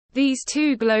These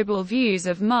two global views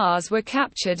of Mars were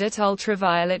captured at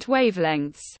ultraviolet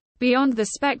wavelengths, beyond the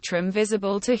spectrum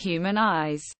visible to human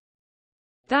eyes.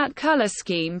 That color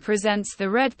scheme presents the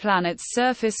red planet's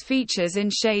surface features in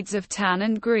shades of tan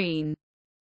and green.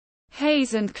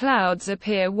 Haze and clouds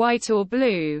appear white or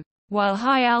blue, while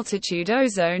high-altitude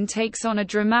ozone takes on a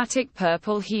dramatic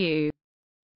purple hue.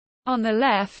 On the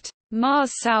left,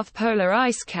 Mars' south polar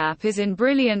ice cap is in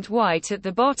brilliant white at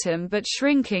the bottom but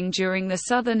shrinking during the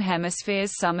southern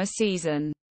hemisphere's summer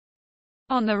season.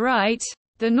 On the right,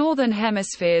 the northern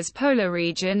hemisphere's polar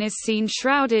region is seen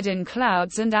shrouded in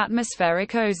clouds and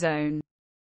atmospheric ozone.